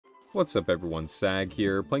What's up everyone, Sag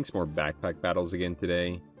here, playing some more backpack battles again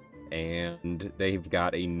today, and they've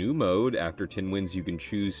got a new mode. After 10 wins you can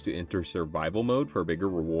choose to enter survival mode for a bigger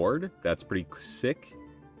reward. That's pretty sick.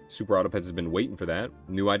 SuperAutoPets has been waiting for that.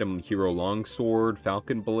 New item, Hero Longsword,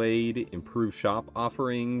 Falcon Blade, improved shop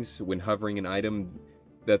offerings, when hovering an item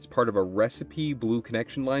that's part of a recipe, blue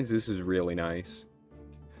connection lines. This is really nice.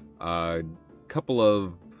 Couple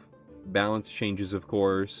of balance changes, of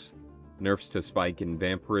course. Nerfs to Spike and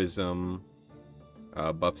Vampirism,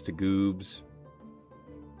 buffs to Goobs,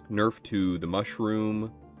 nerf to the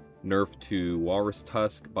Mushroom, nerf to Walrus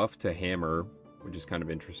Tusk, buff to Hammer, which is kind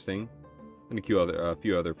of interesting, and a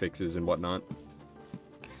few other fixes and whatnot.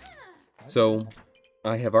 So,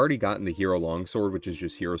 I have already gotten the Hero Longsword, which is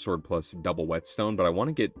just Hero Sword plus double Whetstone, but I want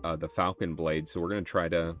to get the Falcon Blade, so we're going to try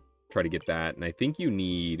to get that, and I think you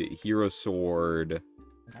need Hero Sword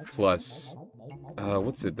plus,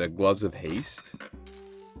 what's it, the Gloves of Haste?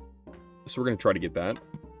 So we're going to try to get that.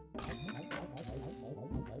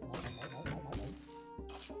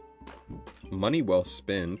 Money well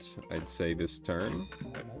spent, I'd say, this turn.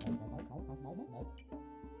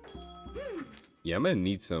 Yeah, I'm going to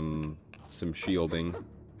need some shielding.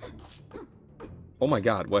 Oh my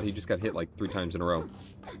god, what? He just got hit like 3 times in a row.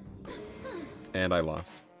 And I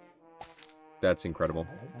lost. That's incredible.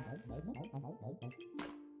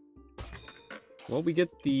 Well, we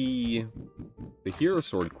get the Hero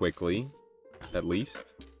Sword quickly, at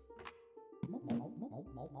least.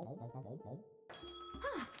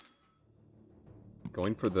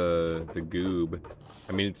 Going for the Goob.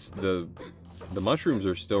 I mean, it's the mushrooms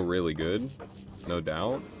are still really good, no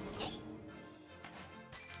doubt.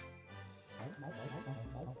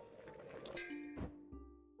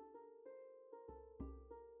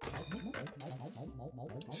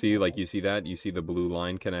 See, like, you see that? You see the blue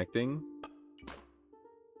line connecting?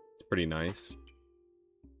 It's pretty nice.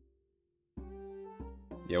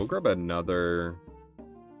 Yeah, we'll grab another...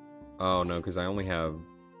 Oh, no, because I only have...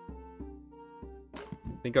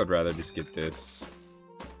 I think I'd rather just get this.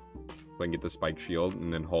 If I can get the spike shield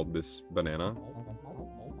and then hold this banana.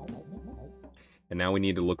 And now we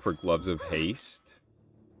need to look for Gloves of Haste.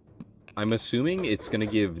 I'm assuming it's going to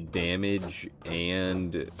give damage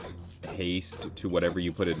and haste to whatever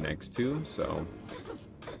you put it next to, so...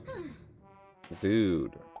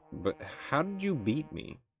 Dude, but how did you beat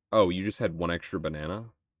me? Oh, you just had 1 extra banana?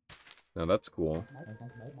 No, that's cool.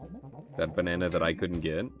 That banana that I couldn't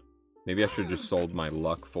get. Maybe I should have just sold my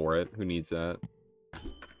luck for it. Who needs that?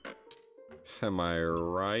 Am I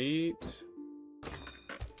right?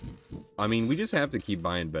 I mean, we just have to keep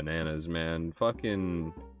buying bananas, man.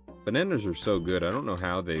 Fucking... Bananas are so good. I don't know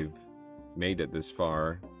how they've made it this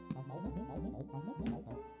far.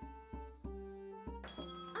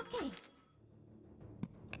 Okay.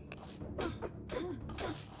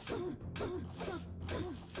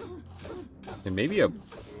 And maybe a...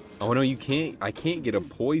 Oh no, you can't... I can't get a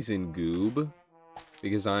poison goob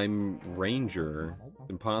because I'm ranger.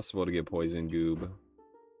 It's impossible to get poison goob.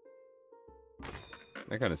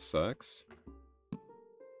 That kind of sucks.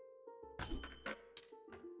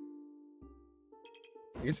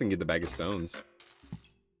 I guess I can get the bag of stones.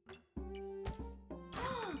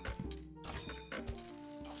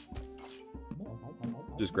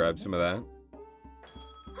 Just grab some of that.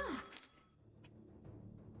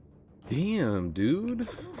 Damn, dude.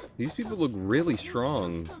 These people look really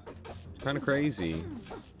strong. It's kind of crazy.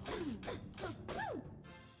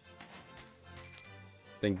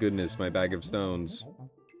 Thank goodness, my bag of stones.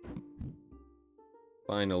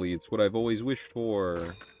 Finally, it's what I've always wished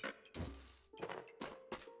for.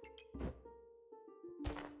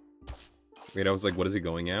 Wait, I was like, what is it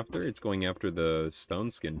going after? It's going after the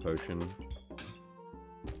stone skin potion.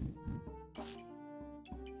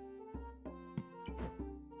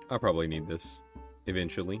 I'll probably need this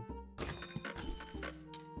eventually.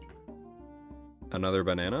 Another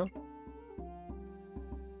banana?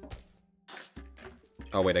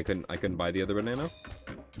 Oh wait, I couldn't buy the other banana?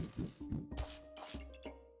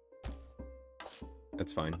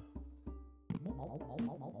 That's fine.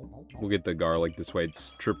 We'll get the garlic this way.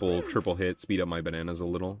 It's triple hit, speed up my bananas a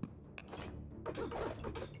little.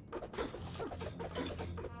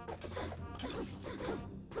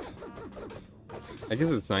 I guess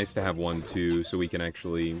it's nice to have 1 too, so we can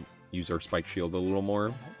actually use our spike shield a little more.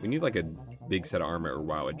 We need like a big set of armor.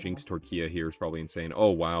 Wow, a JYNX Torquilla here is probably insane. Oh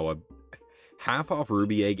wow, a half off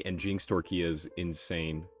ruby egg and JYNX Torquilla is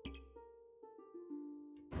insane.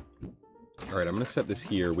 Alright, I'm gonna set this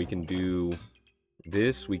here. We can do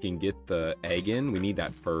this. We can get the egg in. We need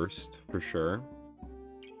that first, for sure.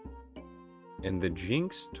 And the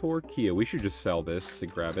JYNX Torquilla, we should just sell this to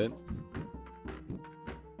grab it.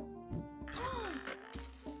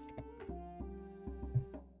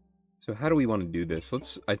 So how do we want to do this?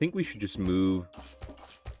 I think we should just move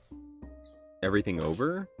everything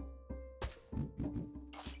over.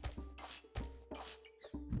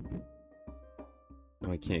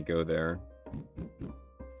 No, I can't go there.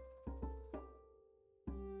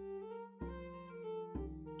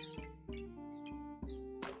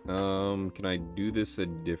 Can I do this a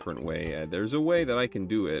different way? There's a way that I can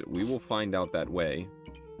do it. We will find out that way.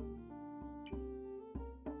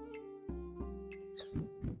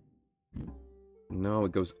 No,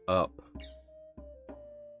 it goes up.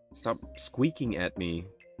 Stop squeaking at me.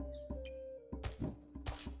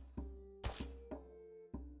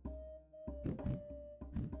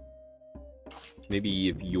 Maybe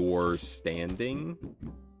if you're standing.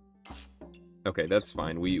 Okay, that's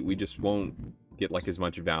fine. We just won't get like as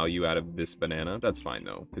much value out of this banana. That's fine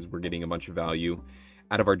though, because we're getting a bunch of value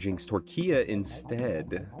out of our JYNX TORQUILLA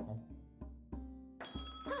instead.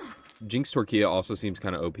 JYNX TORQUILLA also seems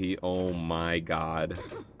kind of OP. Oh my god.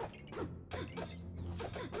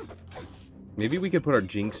 Maybe we could put our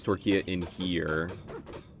JYNX TORQUILLA in here.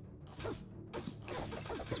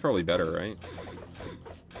 That's probably better, right?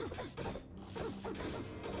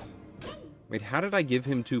 Wait, how did I give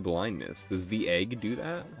him 2 blindness? Does the egg do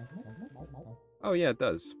that? Oh yeah, it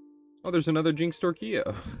does. Oh, there's another JYNX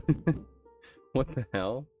TORQUILLA. What the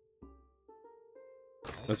hell?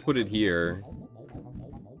 Let's put it here.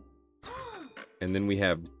 And then we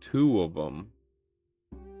have 2 of them.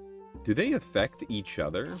 Do they affect each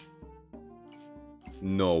other?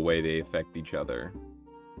 No way they affect each other.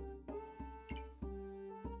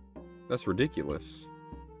 That's ridiculous.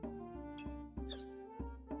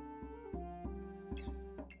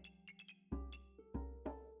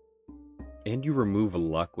 And you remove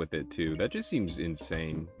luck with it too. That just seems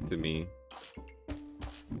insane to me.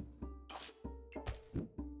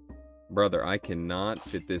 Brother, I cannot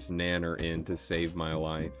fit this nanner in to save my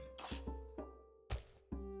life.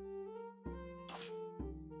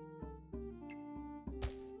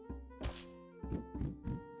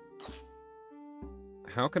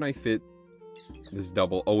 How can I fit this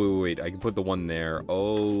double? Oh, wait. I can put the one there.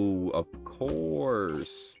 Oh, of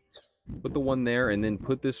course. Put the one there and then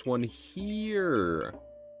put this one here.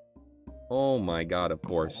 Oh my god, of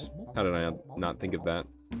course. How did I not think of that?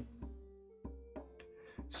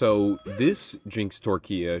 So this JYNX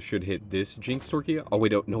TORQUILLA should hit this JYNX TORQUILLA. Oh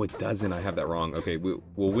wait, no it doesn't. I have that wrong. Okay, well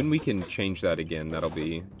when we can change that again, that'll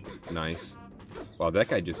be nice. Wow, that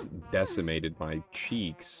guy just decimated my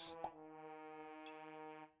cheeks.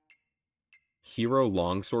 Hero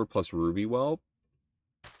Longsword plus Ruby Whelp.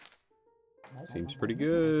 Seems pretty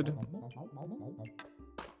good.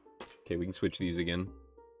 Okay, we can switch these again.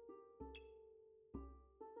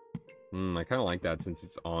 I kind of like that since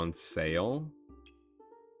it's on sale.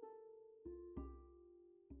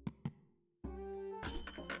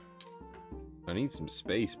 I need some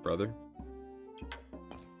space, brother.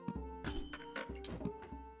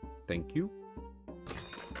 Thank you.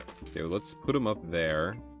 Okay, let's put them up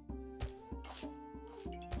there.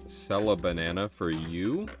 Sell a banana for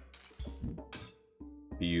you.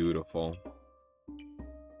 Beautiful.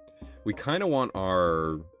 We kind of want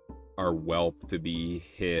our whelp to be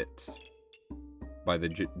hit by the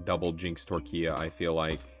double JYNX TORQUILLA, I feel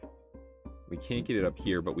like. We can't get it up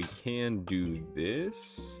here, but we can do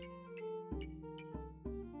this.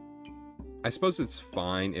 I suppose it's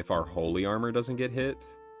fine if our holy armor doesn't get hit.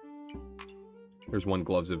 There's 1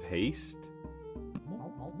 gloves of haste.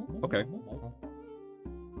 Okay.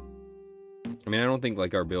 I mean, I don't think,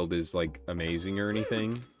 like, our build is, like, amazing or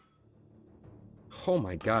anything. Oh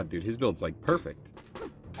my god, dude. His build's, like, perfect.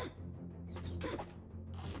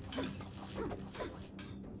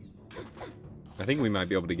 I think we might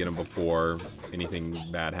be able to get him before anything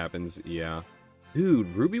bad happens. Yeah.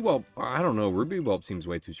 Dude, Ruby Whelp... I don't know. Ruby Whelp seems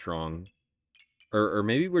way too strong. Or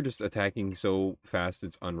maybe we're just attacking so fast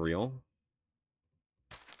it's unreal.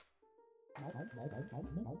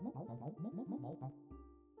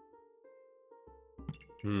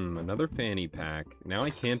 Another fanny pack. Now I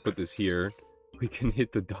can put this here. We can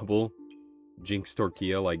hit the double JYNX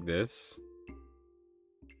TORQUILLA like this.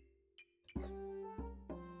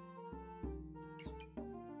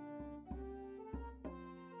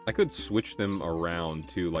 I could switch them around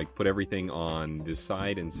to, like, put everything on this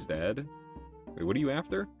side instead. Wait, what are you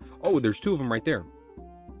after? Oh, there's 2 of them right there.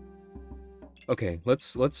 Okay,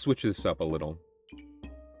 let's switch this up a little.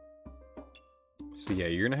 So yeah,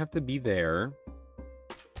 you're gonna have to be there.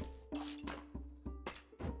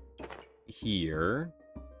 Here.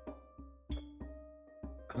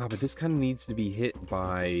 Ah, but this kind of needs to be hit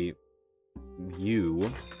by you.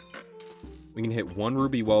 We can hit 1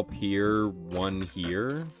 Ruby Whelp here, 1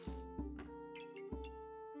 here.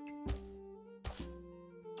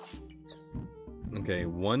 Okay,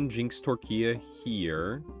 one JYNX TORQUILLA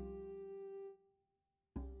here.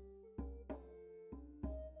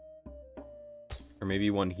 Or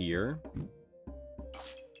maybe one here.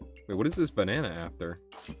 Wait, what is this banana after?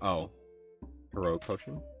 Oh. Heroic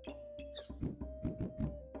potion.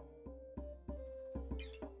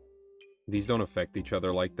 These don't affect each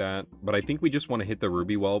other like that. But I think we just want to hit the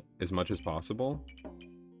ruby whelp as much as possible.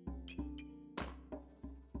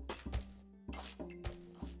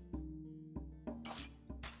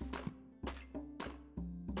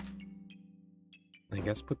 I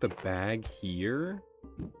guess put the bag here.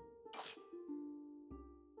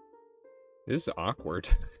 This is awkward.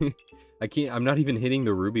 I'm not even hitting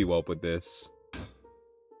the ruby whelp with this.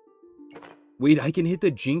 Wait, I can hit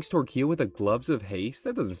the JYNX TORQUILLA with the gloves of haste?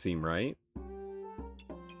 That doesn't seem right.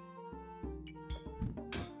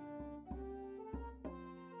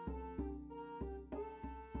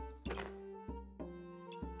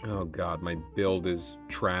 Oh god, my build is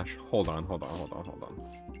trash. Hold on.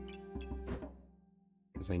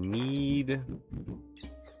 Because I need...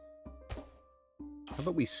 How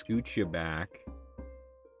about we scooch you back?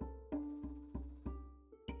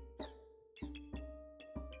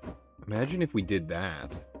 Imagine if we did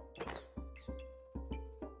that.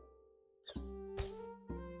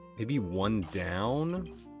 Maybe one down?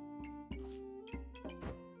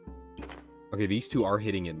 Okay, these two are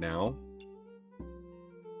hitting it now.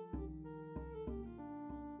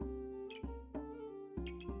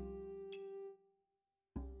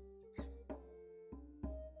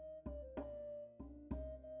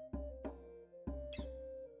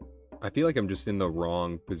 I feel like I'm just in the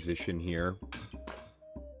wrong position here.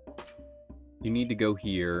 You need to go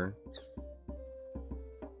here.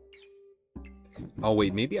 Oh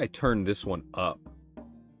wait, maybe I turn this one up.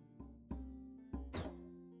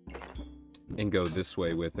 And go this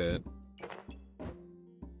way with it.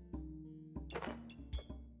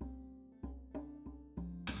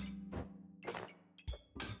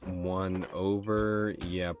 One over.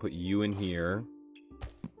 Yeah, put you in here.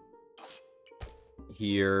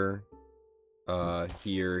 Here.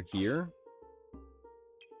 Here.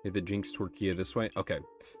 Hit the JYNX TORQUILLA this way. Okay.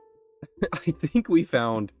 I think we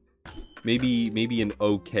found maybe an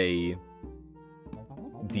okay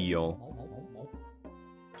deal.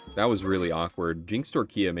 That was really awkward. JYNX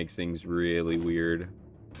TORQUILLA makes things really weird.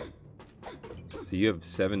 So you have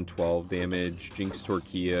 712 damage. JYNX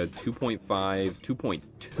TORQUILLA 2.5,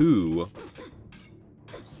 2.2.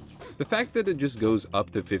 The fact that it just goes up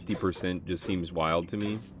to 50% just seems wild to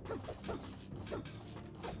me.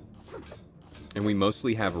 And we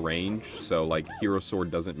mostly have range, so, like, Hero Sword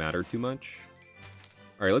doesn't matter too much.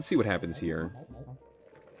 Alright, let's see what happens here.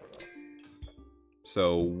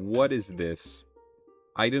 So, what is this?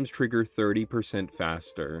 Items trigger 30%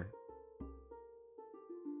 faster.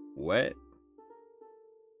 What?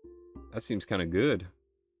 That seems kind of good.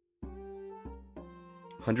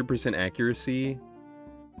 100% accuracy.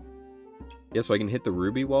 Yeah, so I can hit the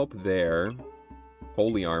Ruby Whelp there.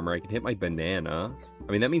 Holy Armor, I can hit my banana.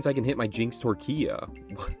 I mean, that means I can hit my JYNX TORQUILLA.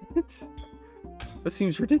 What? That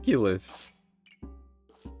seems ridiculous.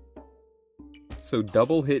 So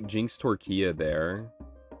double hit JYNX TORQUILLA there.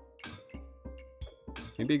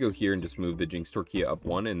 Maybe I go here and just move the JYNX TORQUILLA up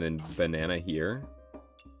one and then banana here.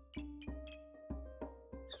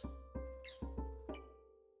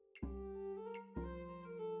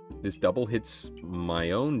 This double hits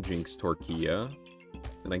my own JYNX TORQUILLA.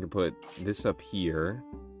 Then I can put this up here.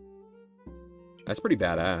 That's pretty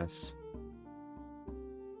badass.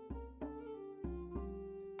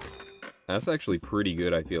 That's actually pretty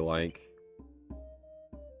good, I feel like.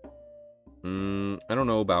 I don't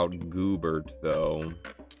know about Goobert, though.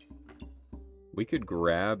 We could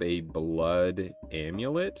grab a Blood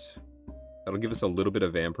Amulet. That'll give us a little bit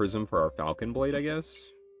of Vampirism for our Falcon Blade, I guess.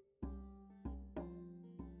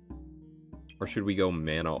 Or should we go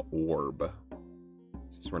Mana Orb?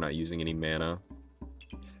 Since we're not using any mana.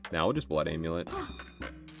 Now we'll just Blood Amulet.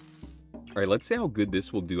 Alright, let's see how good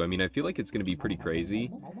this will do. I mean, I feel like it's going to be pretty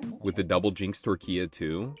crazy with the double JYNX TORQUILLA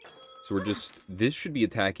too. So we're just... This should be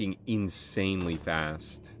attacking insanely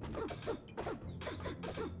fast.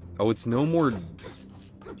 Oh, it's no more...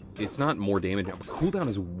 It's not more damage now. Cooldown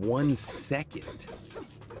is 1 second.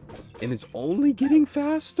 And it's only getting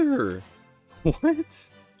faster. What?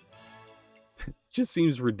 That just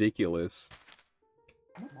seems ridiculous.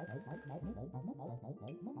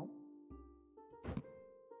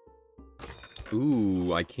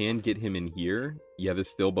 Ooh, I can get him in here. Yeah, this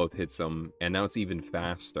still both hits him. And now it's even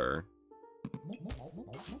faster.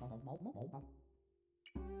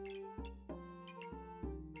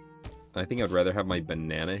 I think I'd rather have my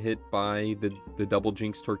banana hit by the double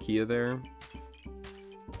JYNX TORQUILLA there.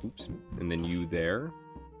 Oops. And then you there.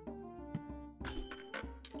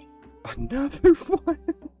 Another one!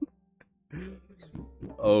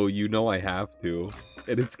 Oh, you know I have to.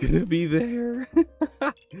 And it's gonna be there.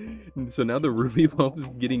 So now the Ruby Bulb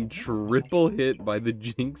is getting triple hit by the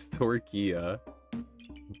JYNX Torquilla.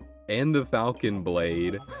 And the Falcon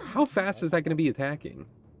Blade. How fast is that gonna be attacking?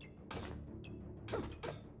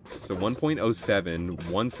 So 1.07,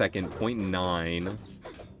 1 second, 0.9,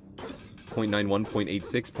 0.91,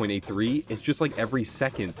 0.86, 0.83. It's just like every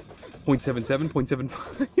second. 0.77,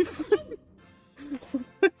 0.75.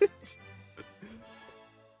 What?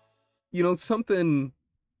 You know, something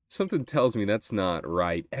tells me that's not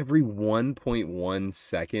right. Every 1.1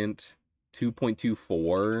 second,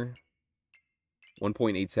 2.24,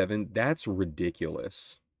 1.87, that's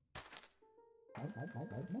ridiculous.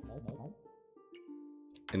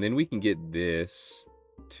 And then we can get this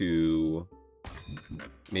to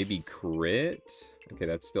maybe crit. Okay,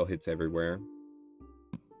 that still hits everywhere.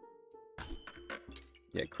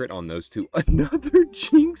 Yeah, crit on those two. Another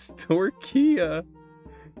JYNX Torquilla!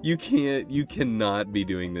 You cannot be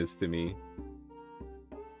doing this to me.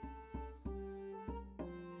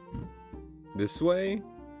 This way?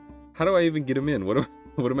 How do I even get him in? What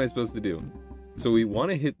am I supposed to do? So we want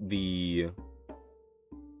to hit the...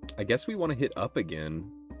 I guess we want to hit up again.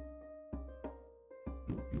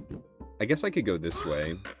 I guess I could go this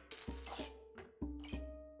way.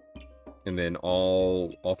 And then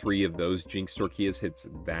all three of those JYNX Torquillas hits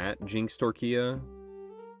that JYNX Torquilla.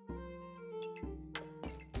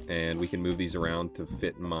 And we can move these around to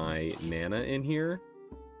fit my mana in here.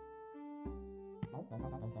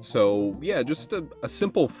 So, yeah, just a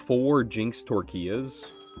simple 4 JYNX Torquillas.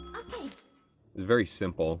 It's very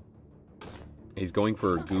simple. He's going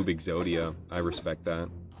for Goob Exodia. I respect that.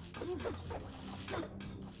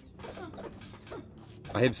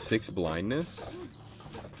 I have 6 blindness,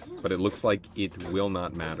 but it looks like it will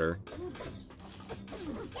not matter.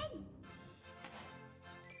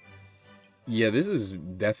 Yeah, this is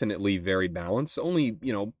definitely very balanced. Only,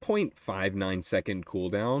 you know, 0.59 second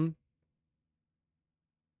cooldown.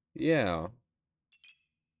 Yeah.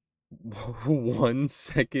 1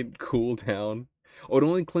 second cooldown. Oh, it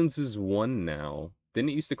only cleanses 1 now. Didn't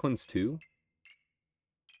it used to cleanse 2?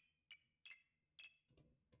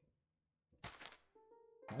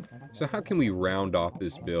 So how can we round off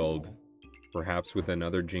this build? Perhaps with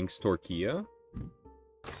another JYNX Torquilla?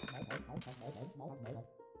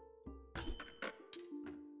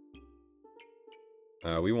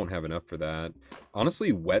 We won't have enough for that.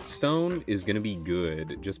 Honestly, Whetstone is going to be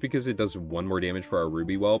good, just because it does 1 more damage for our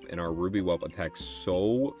Ruby Whelp, and our Ruby Whelp attacks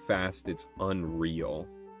so fast it's unreal.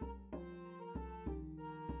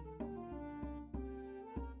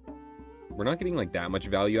 We're not getting like that much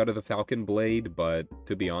value out of the Falcon Blade, but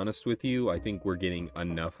to be honest with you, I think we're getting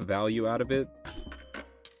enough value out of it.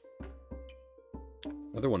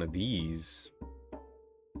 Another one of these.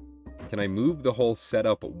 Can I move the whole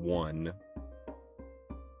setup 1?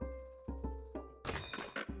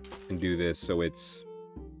 And do this so it's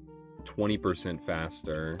 20%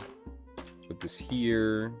 faster. Put this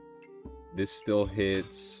here. This still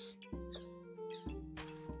hits.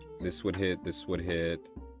 This would hit, this would hit.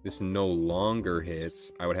 This no longer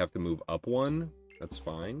hits. I would have to move up 1. That's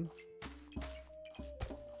fine.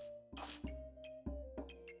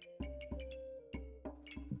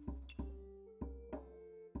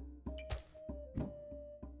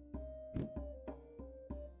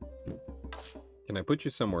 Can I put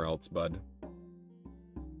you somewhere else, bud?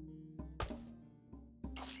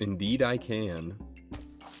 Indeed I can.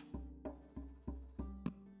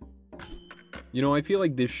 You know, I feel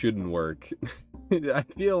like this shouldn't work. I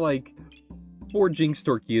feel like 4 JYNX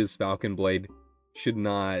Torquilla's Falcon Blade should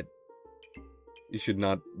not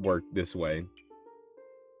work this way.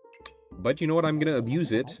 But you know what? I'm gonna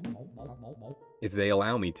abuse it. If they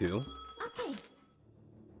allow me to.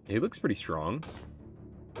 He looks pretty strong.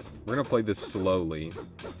 We're gonna play this slowly.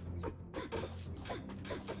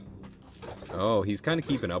 Oh, he's kind of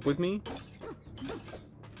keeping up with me?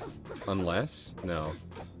 Unless? No.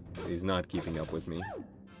 He's not keeping up with me.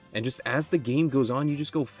 And just as the game goes on, you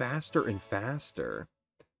just go faster and faster.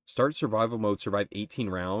 Start survival mode, survive 18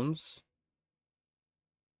 rounds.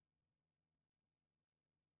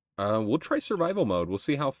 We'll try survival mode. We'll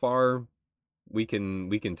see how far we can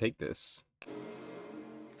take this.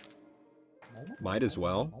 Might as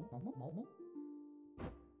well.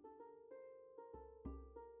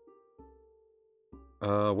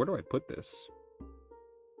 Where do I put this?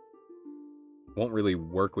 Won't really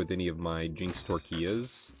work with any of my JYNX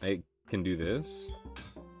Torquillas. I can do this.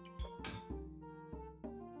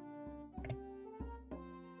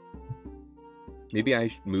 Maybe I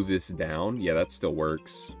should move this down. Yeah, that still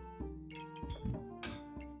works.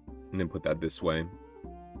 And then put that this way.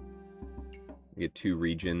 Get 2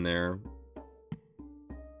 regen there.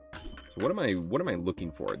 So what am I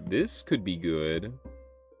looking for? This could be good.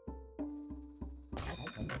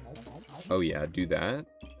 Oh yeah, do that.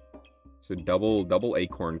 So double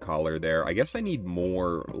acorn collar there. I guess I need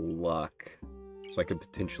more luck so I could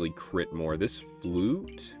potentially crit more. This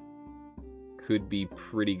flute could be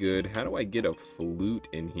pretty good. How do I get a flute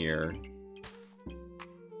in here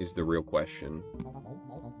is the real question.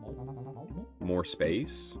 More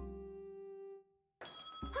space.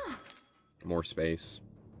 More space.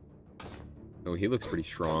 Oh, he looks pretty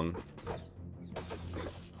strong.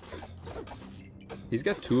 He's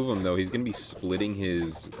got 2 of them, though. He's going to be splitting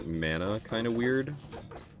his mana kind of weird.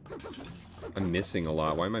 I'm missing a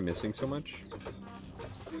lot. Why am I missing so much?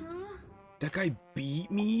 That guy beat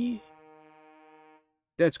me?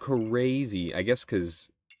 That's crazy. I guess because...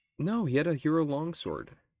 No, he had a hero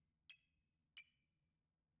longsword.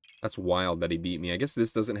 That's wild that he beat me. I guess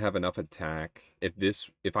this doesn't have enough attack.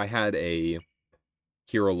 If I had a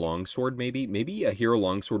hero longsword, maybe a hero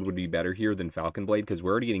longsword would be better here than Falcon Blade, because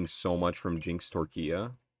we're already getting so much from JYNX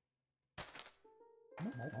TORQUILLA.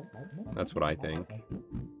 That's what I think.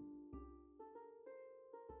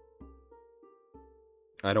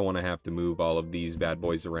 I don't want to have to move all of these bad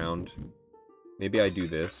boys around. Maybe I do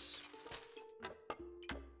this.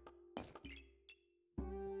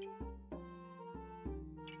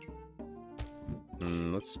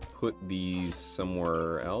 Let's put these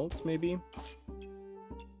somewhere else, maybe?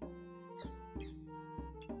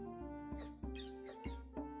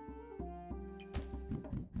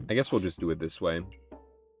 I guess we'll just do it this way.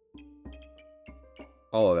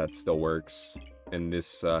 All of that still works. And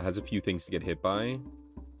this has a few things to get hit by.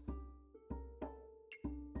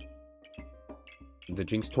 The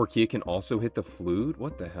JYNX TORQUILLA can also hit the flute?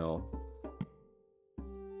 What the hell?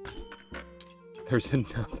 There's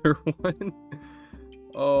another one?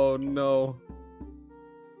 Oh no.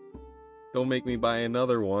 Don't make me buy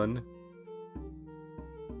another one.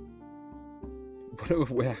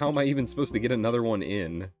 How am I even supposed to get another one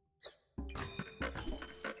in?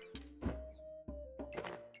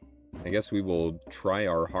 I guess we will try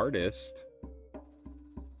our hardest.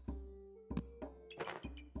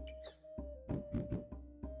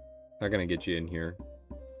 Not gonna get you in here.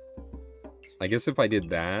 I guess if I did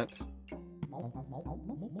that...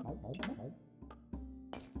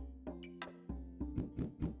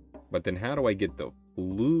 But then how do I get the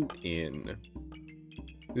flute in?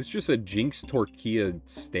 This is just a JYNX TORQUILLA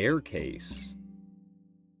staircase.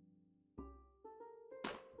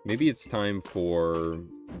 Maybe it's time for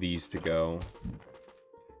these to go.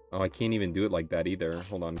 Oh, I can't even do it like that either.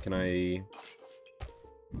 Hold on, can I...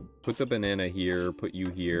 Put the banana here, put you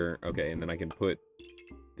here. Okay, and then I can put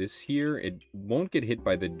this here. It won't get hit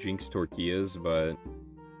by the JYNX TORQUILLAs, but...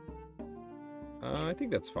 I think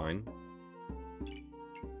that's fine.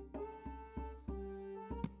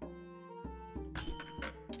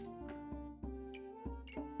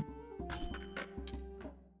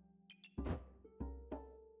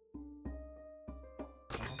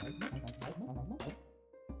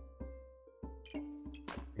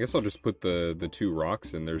 I guess I'll just put the 2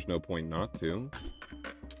 rocks in. There's no point not to.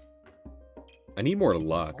 I need more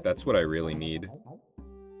luck. That's what I really need.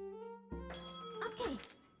 Okay.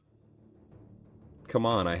 Come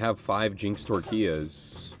on, I have 5 JYNX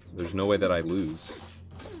TORQUILLAs. There's no way that I lose.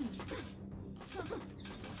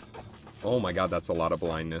 Oh my god, that's a lot of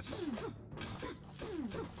blindness.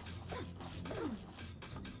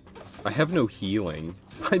 I have no healing.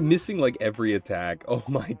 I'm missing like every attack. Oh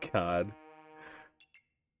my god.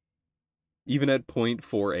 Even at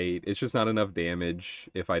 0.48, it's just not enough damage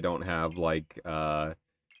if I don't have, like I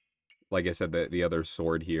said, the other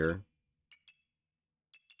sword here.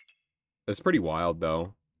 It's pretty wild,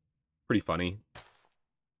 though. Pretty funny.